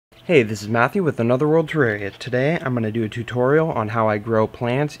Hey, this is Matthew with Another World Terraria. Today I'm going to do a tutorial on how I grow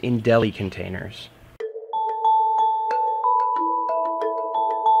plants in deli containers.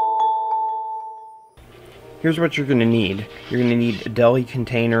 Here's what you're going to need. You're going to need a deli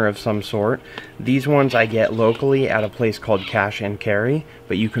container of some sort. These ones I get locally at a place called Cash and Carry,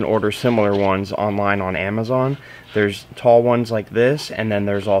 but you can order similar ones online on Amazon. There's tall ones like this, and then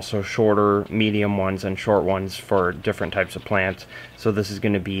there's also shorter, medium ones, and short ones for different types of plants. So this is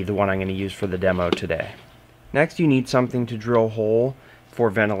going to be the one I'm going to use for the demo today. Next, you need something to drill a hole for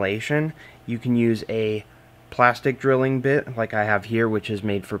ventilation. You can use a plastic drilling bit like I have here, which is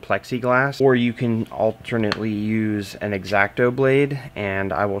made for plexiglass, or you can alternately use an X-Acto blade,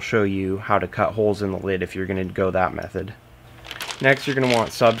 and I will show you how to cut holes in the lid if you're going to go that method. Next, you're going to want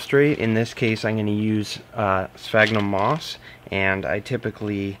substrate. In this case, I'm going to use sphagnum moss, and I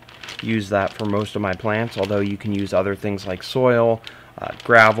typically use that for most of my plants, although you can use other things like soil,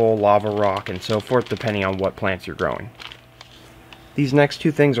 gravel, lava rock, and so forth, depending on what plants you're growing. These next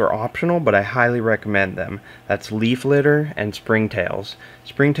two things are optional, but I highly recommend them. That's leaf litter and springtails.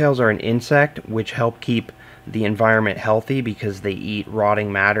 Springtails are an insect which help keep the environment healthy because they eat rotting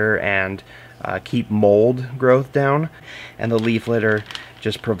matter and keep mold growth down. And the leaf litter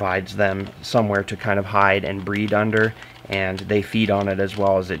just provides them somewhere to kind of hide and breed under, and they feed on it as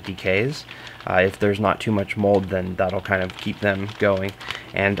well as it decays. If there's not too much mold, then that'll kind of keep them going.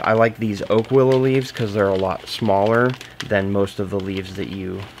 And I like these oak willow leaves because they're a lot smaller than most of the leaves that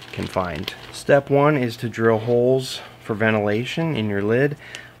you can find. Step one is to drill holes for ventilation in your lid,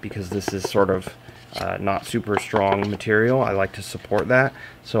 because this is sort of not super strong material. I like to support that,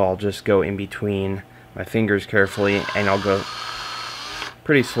 so I'll just go in between my fingers carefully, and I'll go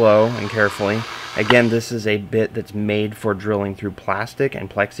pretty slow and carefully. Again, this is a bit that's made for drilling through plastic and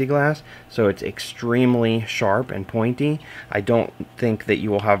plexiglass, so it's extremely sharp and pointy. I don't think that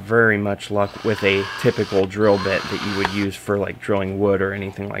you will have very much luck with a typical drill bit that you would use for like drilling wood or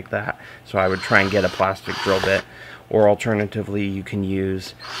anything like that. So I would try and get a plastic drill bit, or alternatively you can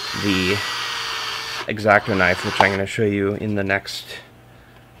use the X-Acto knife, which I'm going to show you in the next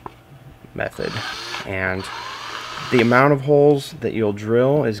method. And the amount of holes that you'll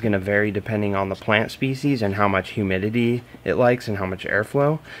drill is going to vary depending on the plant species and how much humidity it likes and how much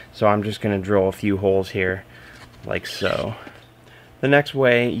airflow. So I'm just going to drill a few holes here, like so. The next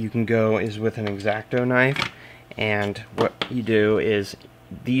way you can go is with an X-Acto knife, and what you do is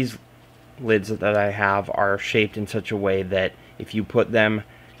these lids that I have are shaped in such a way that if you put them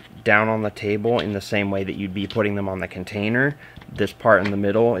down on the table in the same way that you'd be putting them on the container, this part in the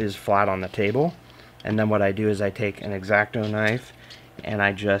middle is flat on the table. And then what I do is I take an X-Acto knife and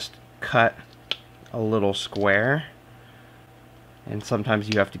I just cut a little square, and sometimes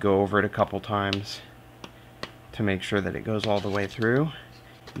you have to go over it a couple times to make sure that it goes all the way through.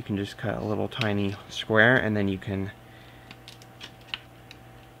 You can just cut a little tiny square, and then you can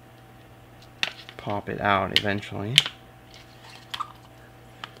pop it out eventually.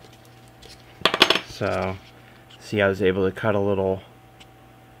 So, see, I was able to cut a little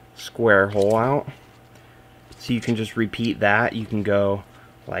square hole out. So you can just repeat that. You can go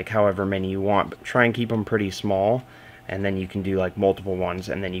like however many you want, but try and keep them pretty small, and then you can do like multiple ones,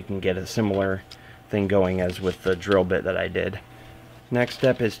 and then you can get a similar thing going as with the drill bit that I did. Next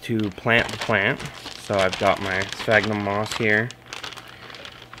step is to plant the plant. So I've got my sphagnum moss here.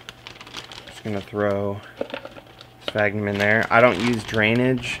 Just gonna throw sphagnum in there. I don't use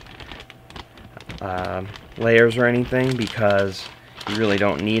drainage layers or anything because you really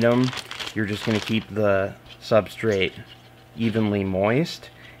don't need them. You're just going to keep the substrate evenly moist,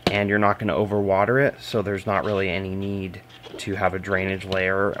 and you're not going to overwater it, so there's not really any need to have a drainage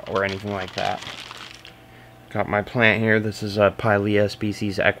layer or anything like that. Got my plant here. This is a Pilea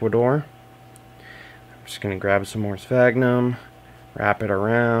species Ecuador. I'm just going to grab some more sphagnum, wrap it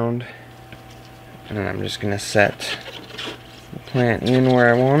around, and then I'm just going to set the plant in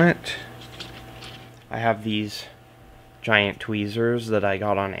where I want it. I have these giant tweezers that I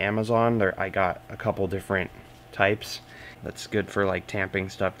got on Amazon. I got a couple different types. That's good for like tamping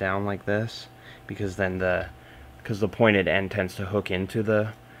stuff down like this, because then the pointed end tends to hook into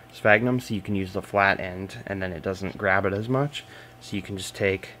the sphagnum, so you can use the flat end and then it doesn't grab it as much. So you can just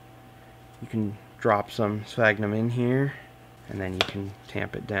you can drop some sphagnum in here, and then you can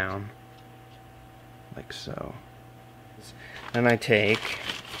tamp it down like so. Then I take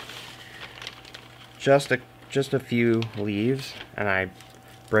just a few leaves and I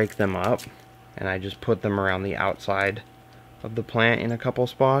break them up, and I just put them around the outside of the plant in a couple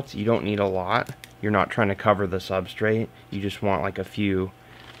spots. You don't need a lot. You're not trying to cover the substrate. You just want like a few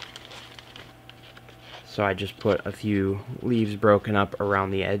So I just put a few leaves broken up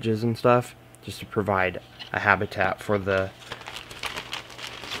around the edges and stuff, just to provide a habitat for the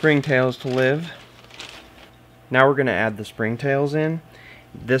springtails to live. Now we're going to add the springtails in.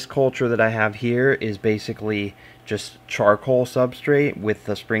 This culture that I have here is basically just charcoal substrate with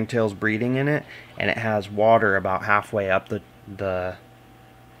the springtails breeding in it, and it has water about halfway up the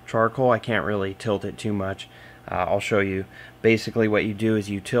charcoal. I can't really tilt it too much. I'll show you. Basically what you do is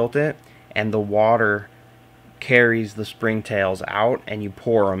you tilt it, and the water carries the springtails out, and you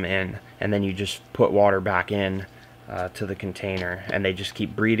pour them in, and then you just put water back in to the container, and they just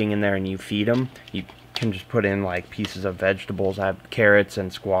keep breeding in there, and you feed them. You can just put in like pieces of vegetables. I have carrots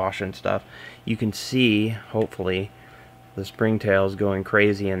and squash and stuff. You can see, hopefully, the springtails going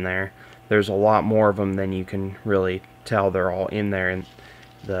crazy in there. There's a lot more of them than you can really tell. They're all in there in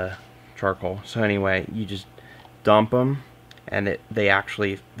the charcoal. So anyway, you just dump them, and the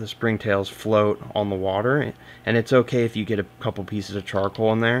springtails float on the water, and it's okay if you get a couple pieces of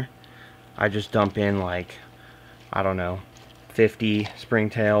charcoal in there. I just dump in like, I don't know, 50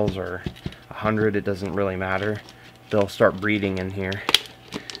 springtails or 100, it doesn't really matter. They'll start breeding in here.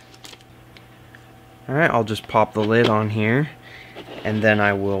 Alright, I'll just pop the lid on here, and then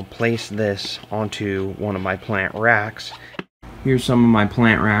I will place this onto one of my plant racks. Here's some of my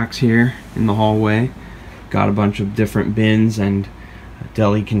plant racks here in the hallway. Got a bunch of different bins and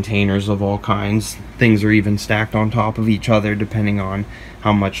deli containers of all kinds. Things are even stacked on top of each other depending on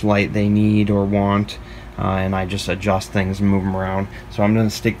how much light they need or want, and I just adjust things and move them around. So I'm going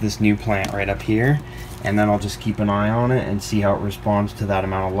to stick this new plant right up here, and then I'll just keep an eye on it and see how it responds to that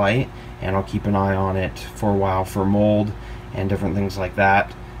amount of light, and I'll keep an eye on it for a while for mold and different things like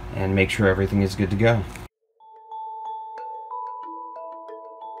that, and make sure everything is good to go.